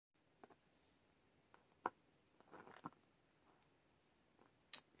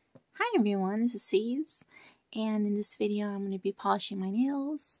Hi everyone, this is C's, and in this video I'm going to be polishing my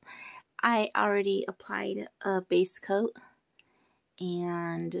nails. I already applied a base coat,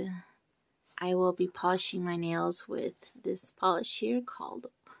 and I will be polishing my nails with this polish here called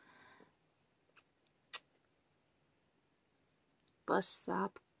Bus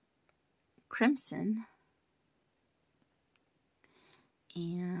Stop Crimson,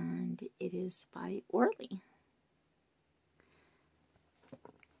 and it is by Orly.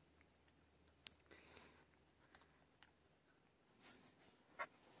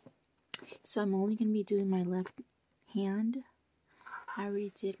 So I'm only going to be doing my left hand. I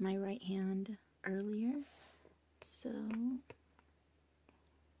already did my right hand earlier. So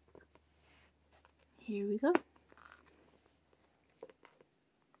here we go.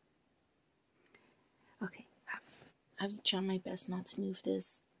 Okay, I have to try my best not to move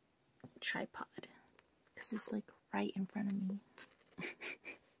this tripod because it's like right in front of me.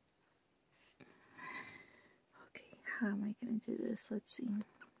 Okay, how am I going to do this? Let's see.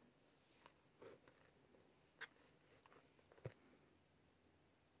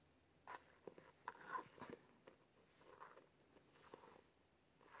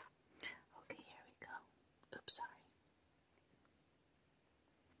 Okay, here we go. Oops, sorry.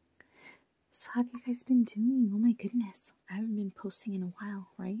 So how have you guys been doing? Oh my goodness. I haven't been posting in a while,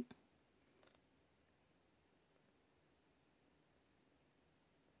 right?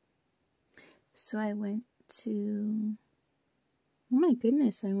 So I went to, oh my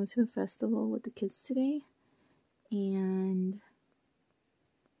goodness, I went to a festival with the kids today, and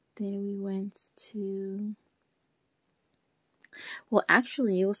then we went to, well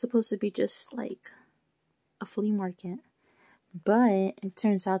actually it was supposed to be just like a flea market, but it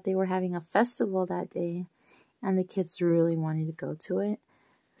turns out they were having a festival that day and the kids really wanted to go to it.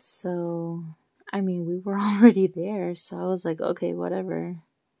 So I mean, we were already there, so I was like, okay, whatever.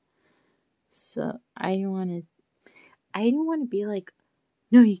 So I didn't want to be like,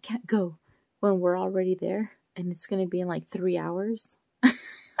 no, you can't go when we're already there and it's going to be in like 3 hours.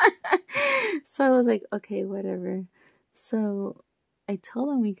 So I was like, okay, whatever. So I told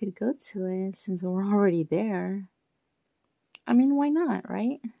them we could go to it since we're already there. I mean, why not,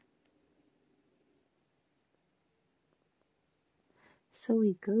 right? So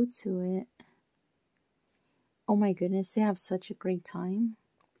we go to it. Oh my goodness, they have such a great time.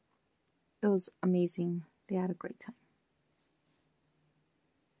 It was amazing. They had a great time.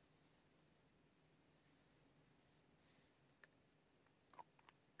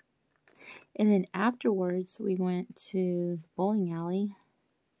 And then afterwards, we went to the bowling alley,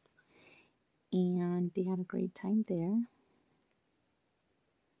 and they had a great time there.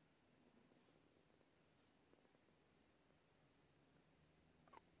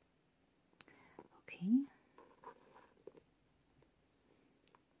 Okay.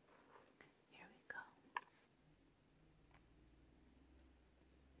 Here we go.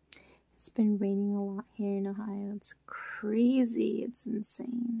 It's been raining a lot here in Ohio. It's crazy. It's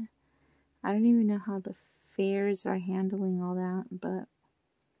insane. I don't even know how the fairs are handling all that, but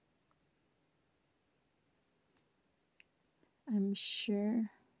I'm sure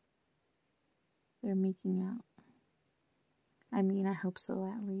they're making out. I mean, I hope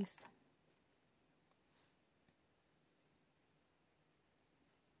so at least.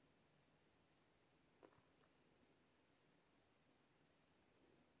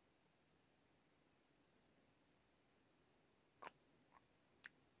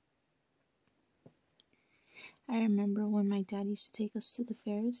 I remember when my dad used to take us to the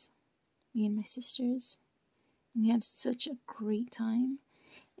fairs, me and my sisters, and we had such a great time.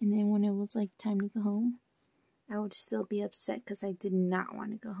 And then when it was like time to go home, I would still be upset because I did not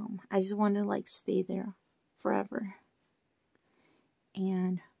want to go home. I just wanted to like stay there forever.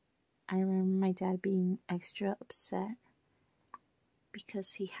 And I remember my dad being extra upset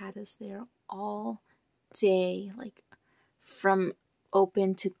because he had us there all day, like from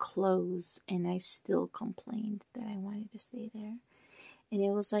open to close, and I still complained that I wanted to stay there. And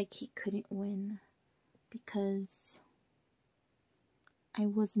it was like he couldn't win because I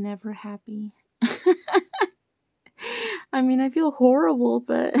was never happy. I mean, I feel horrible,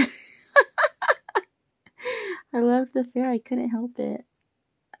 but I loved the fair. I couldn't help it.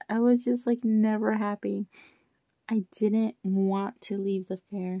 I was just like never happy. I didn't want to leave the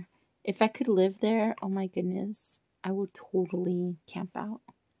fair. If I could live there, oh my goodness, I would totally camp out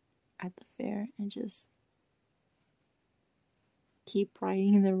at the fair and just keep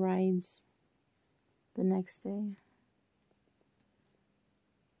riding the rides the next day.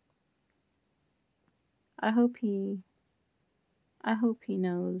 I hope he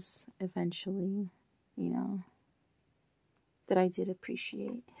knows eventually, you know. that I did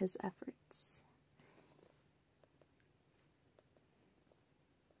appreciate his efforts.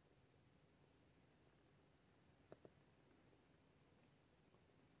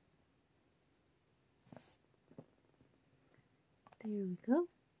 There we go.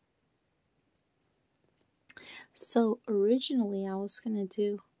 So originally I was going to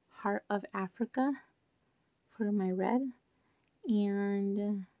do Heart of Africa for my red,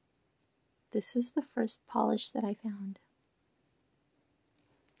 and this is the first polish that I found.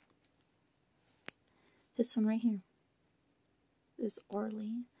 This one right here, this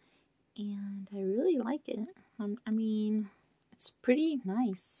Orly, and I really like it. I mean, it's pretty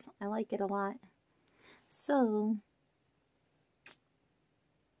nice. I like it a lot. So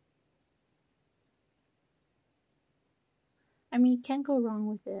I mean, can't go wrong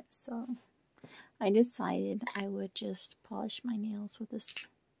with it. So I decided I would just polish my nails with this.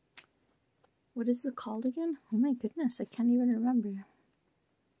 What is it called again? Oh my goodness, I can't even remember.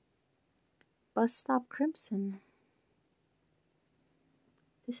 Bus Stop Crimson.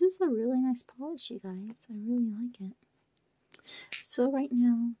 This is a really nice polish, you guys. I really like it. So right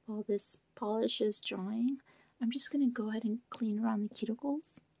now, while this polish is drying, I'm just going to go ahead and clean around the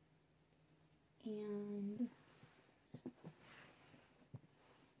cuticles. And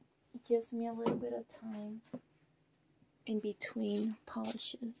it gives me a little bit of time in between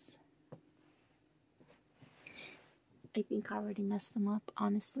polishes. I think I already messed them up,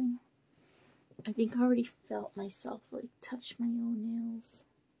 honestly. I think I already felt myself like touch my own nails,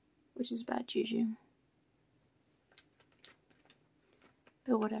 which is bad juju.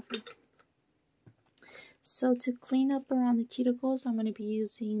 But whatever. So to clean up around the cuticles, I'm going to be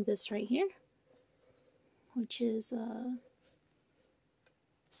using this right here, which is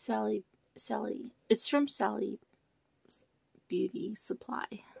Sally. It's from Sally Beauty Supply.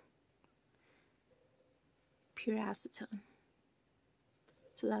 Pure acetone.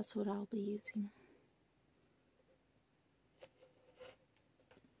 So that's what I'll be using.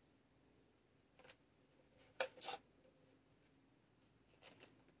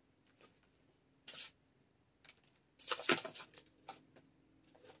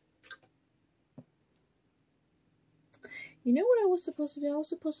 You know what I was supposed to do? I was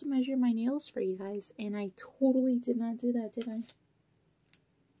supposed to measure my nails for you guys, and I totally did not do that, did I?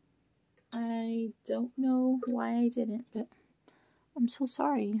 I don't know why I didn't, but I'm so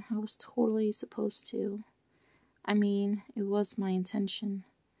sorry. I was totally supposed to. I mean, it was my intention.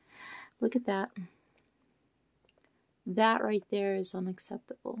 Look at that. That right there is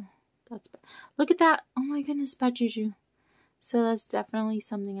unacceptable. That's bad. Look at that. Oh my goodness, bad juju. So that's definitely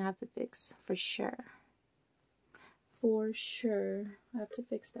something I have to fix for sure. For sure. I have to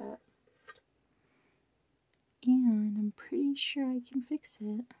fix that. And I'm pretty sure I can fix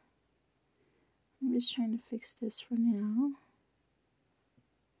it. I'm just trying to fix this for now.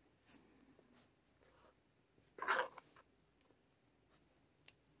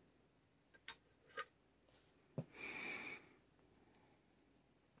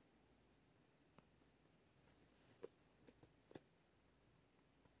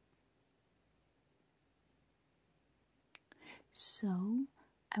 So,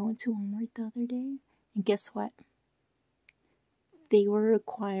 I went to Walmart the other day, and guess what? They were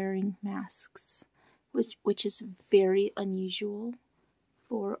requiring masks, which is very unusual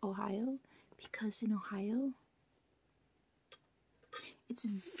for Ohio, because in Ohio, it's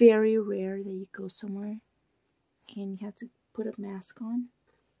very rare that you go somewhere and you have to put a mask on.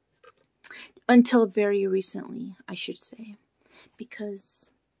 Until very recently, I should say,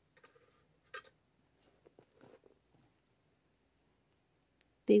 because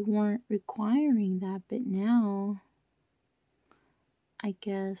they weren't requiring that, but now I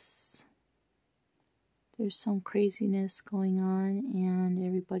guess there's some craziness going on and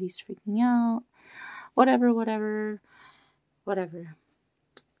everybody's freaking out. Whatever.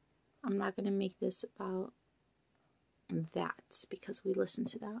 I'm not going to make this about that because we listen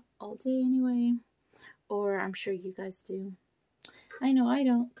to that all day anyway. Or I'm sure you guys do. I know I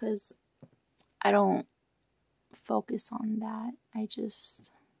don't, because I don't focus on that. I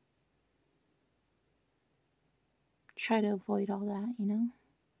just try to avoid all that, you know?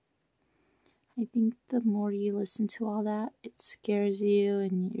 I think the more you listen to all that, it scares you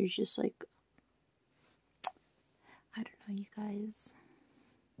and you're just like, I don't know, you guys.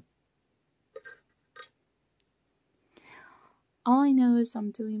 All I know is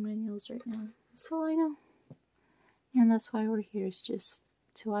I'm doing my nails right now. That's all I know. And that's why we're here, is just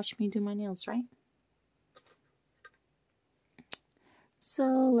to watch me do my nails, right? So,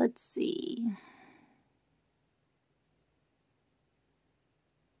 let's see.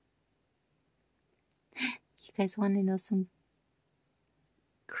 You guys want to know some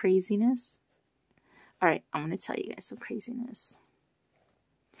craziness? Alright, I'm going to tell you guys some craziness.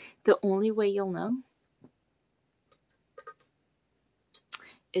 The only way you'll know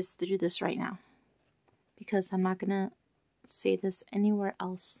is through this right now. Because I'm not going to say this anywhere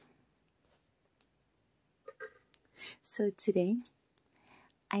else. So today,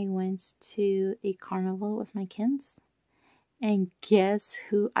 I went to a carnival with my kids. And guess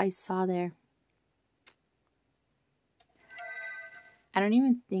who I saw there? I don't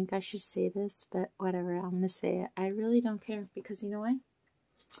even think I should say this, but whatever, I'm going to say it. I really don't care because you know what?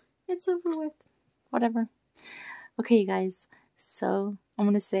 It's over with. Whatever. Okay, you guys. So, I'm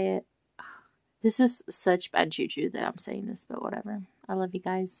going to say it. This is such bad juju that I'm saying this, but whatever. I love you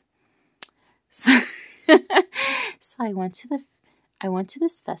guys. So, so I went to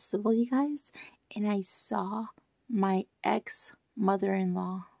this festival, you guys, and I saw my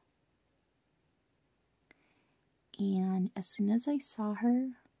ex-mother-in-law. And as soon as I saw her,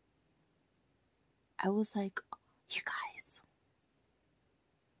 I was like, you guys,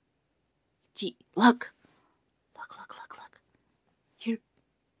 gee, look.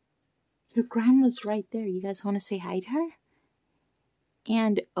 Your grandma's right there. You guys want to say hi to her?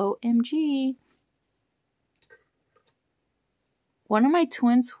 And OMG, one of my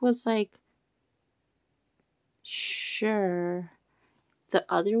twins was like, sure. The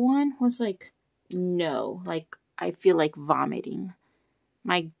other one was like, no. Like, I feel like vomiting.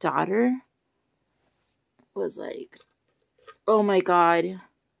 My daughter was like, oh my God.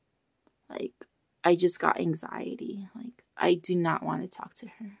 Like, I just got anxiety. Like, I do not want to talk to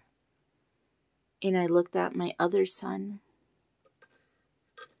her. And I looked at my other son.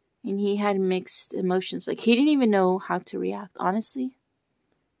 And he had mixed emotions. Like, he didn't even know how to react, honestly.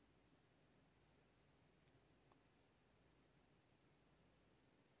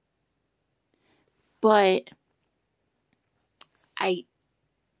 But I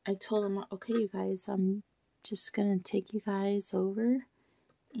told him, okay, you guys, I'm just going to take you guys over.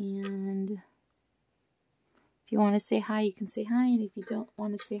 And if you want to say hi, you can say hi. And if you don't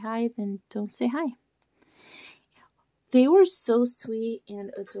want to say hi, then don't say hi. They were so sweet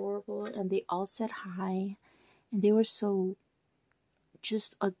and adorable. And they all said hi. And they were so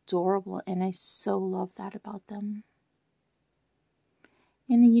just adorable. And I so love that about them.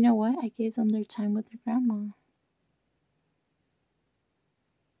 And then you know what? I gave them their time with their grandma.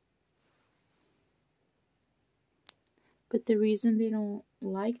 But the reason they don't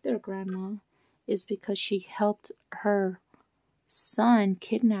like their grandma is because she helped her son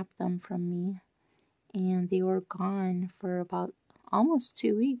kidnap them from me. And they were gone for about almost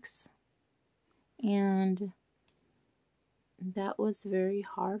 2 weeks. And that was very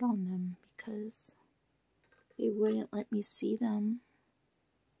hard on them because they wouldn't let me see them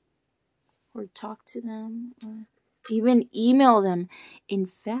or talk to them or even email them. In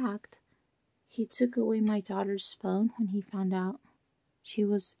fact, he took away my daughter's phone when he found out she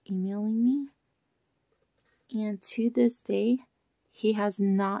was emailing me. And to this day, he has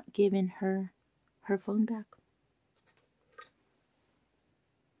not given her phone back.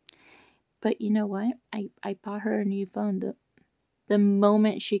 But you know what? I bought her a new phone. The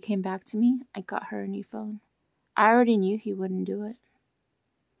moment she came back to me, I got her a new phone. I already knew he wouldn't do it.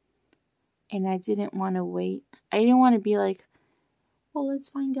 And I didn't want to wait. I didn't want to be like, well, let's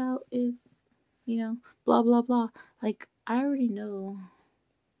find out if, you know, blah, blah, blah. Like, I already know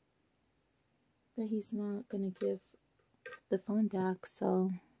that he's not going to give the phone back,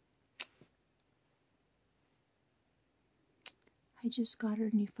 so I just got her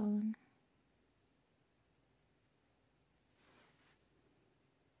a new phone.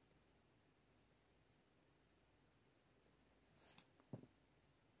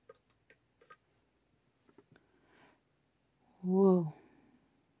 Whoa.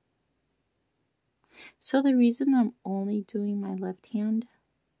 So the reason I'm only doing my left hand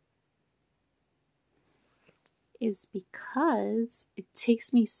is because it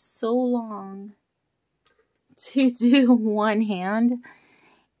takes me so long to do one hand,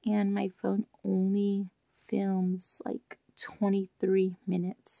 and my phone only films like 23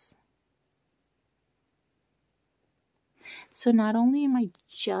 minutes. So not only am I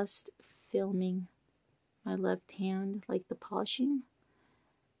just filming my left hand, like the polishing,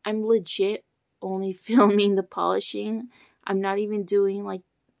 I'm legit only filming the polishing. I'm not even doing like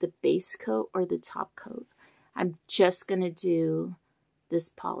the base coat or the top coat. I'm just gonna do this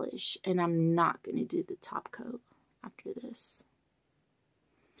polish, and I'm not gonna do the top coat after this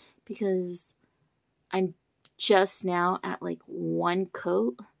because I'm just now at like one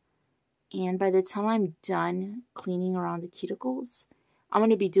coat, and by the time I'm done cleaning around the cuticles, I'm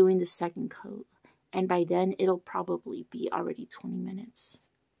gonna be doing the second coat, and by then it'll probably be already 20 minutes.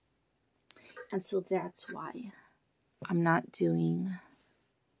 And so that's why I'm not doing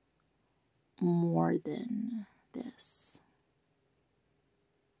more than this,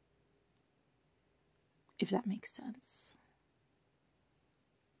 if that makes sense.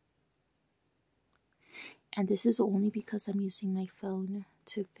 And this is only because I'm using my phone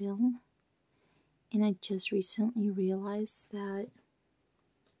to film. And I just recently realized that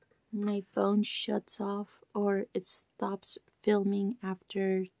my phone shuts off, or it stops filming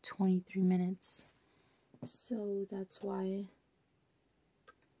after 23 minutes. So that's why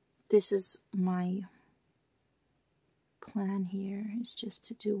this is my plan here, is just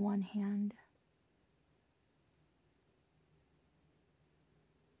to do one hand.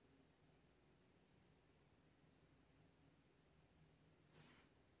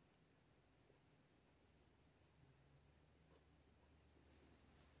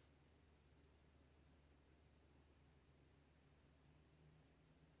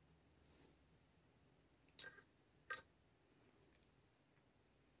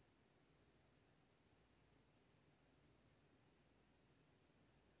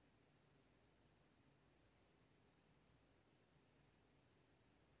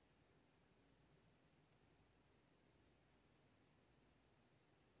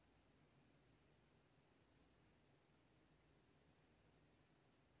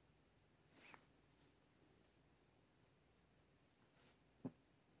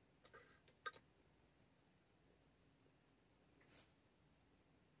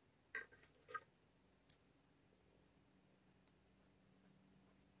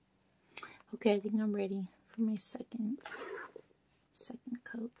 Okay, I think I'm ready for my second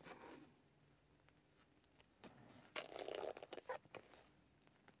coat.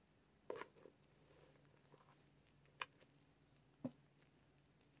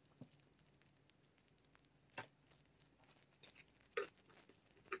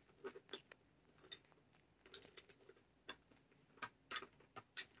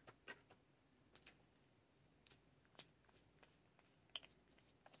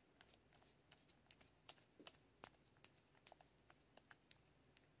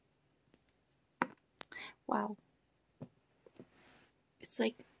 Wow. It's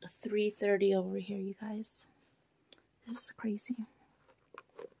like 3:30 over here, you guys. This is crazy.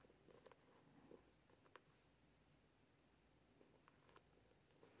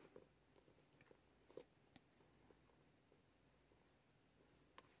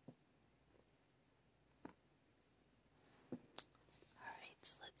 Alright,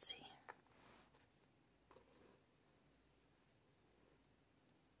 so let's see.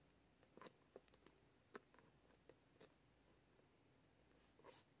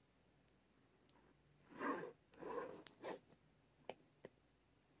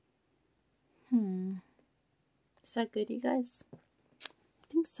 Is that good, you guys? I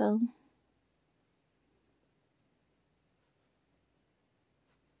think so.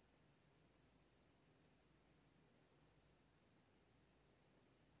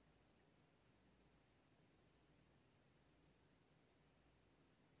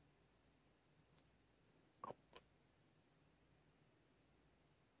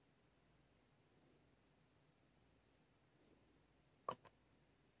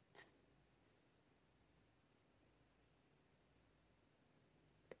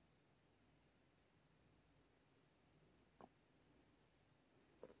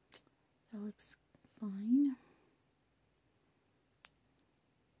 That looks fine.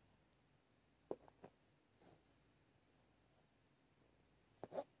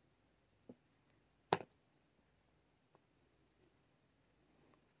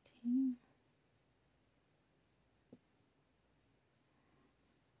 Okay.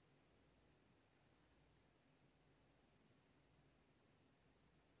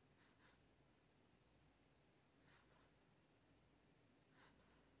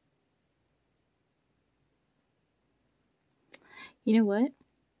 You know what?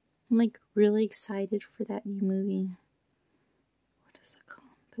 I'm like really excited for that new movie. What is it called?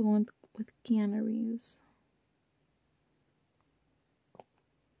 The one with Keanu Reeves.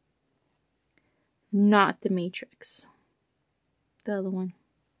 Not The Matrix. The other one.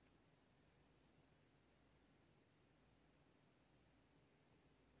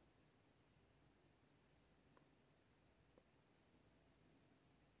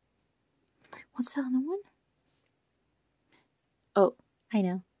 What's the other one? Oh, I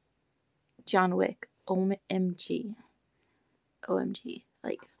know. John Wick. OMG. OMG.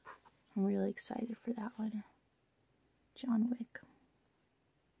 Like, I'm really excited for that one. John Wick.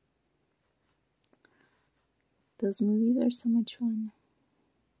 Those movies are so much fun.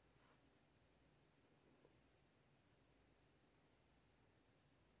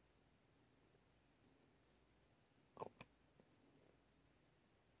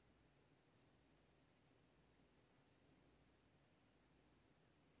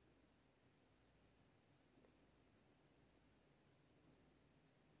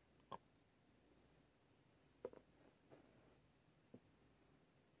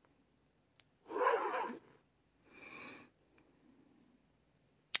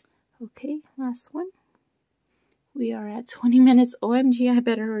 Okay, last one. We are at 20 minutes. OMG, I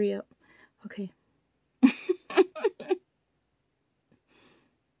better hurry up. Okay.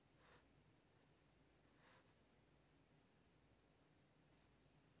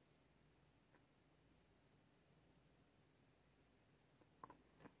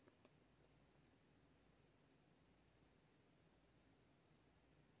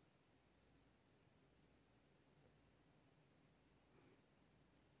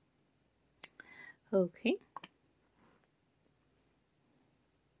 Okay.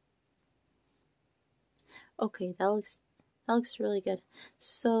 Okay, that looks really good.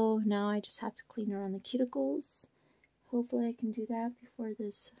 So now I just have to clean around the cuticles. Hopefully I can do that before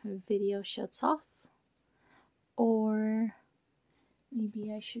this video shuts off. Or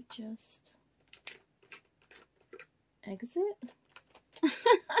maybe I should just exit.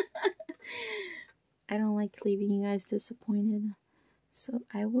 I don't like leaving you guys disappointed, so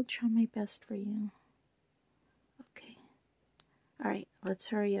I will try my best for you. Okay. Alright, let's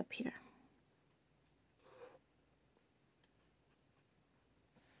hurry up here.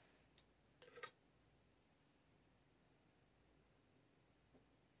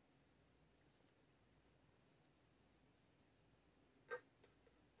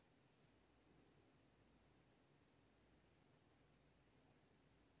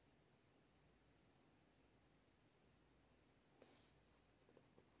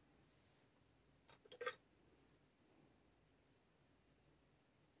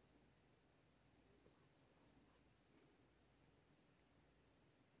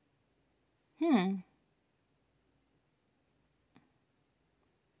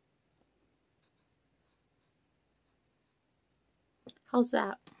 How's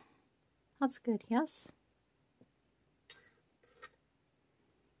that? That's good, yes?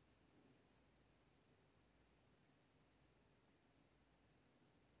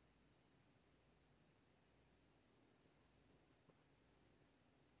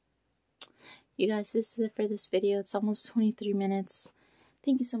 You guys, this is it for this video. It's almost 23 minutes.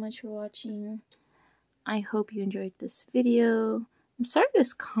 Thank you so much for watching. I hope you enjoyed this video. I'm sorry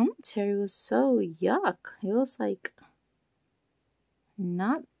this commentary was so yuck. It was like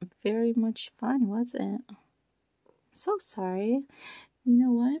not very much fun, was it? I'm so sorry. You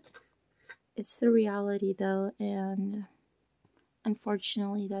know what? It's the reality though, and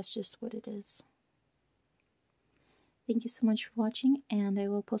unfortunately that's just what it is. Thank you so much for watching, and I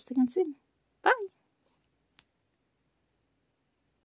will post again soon.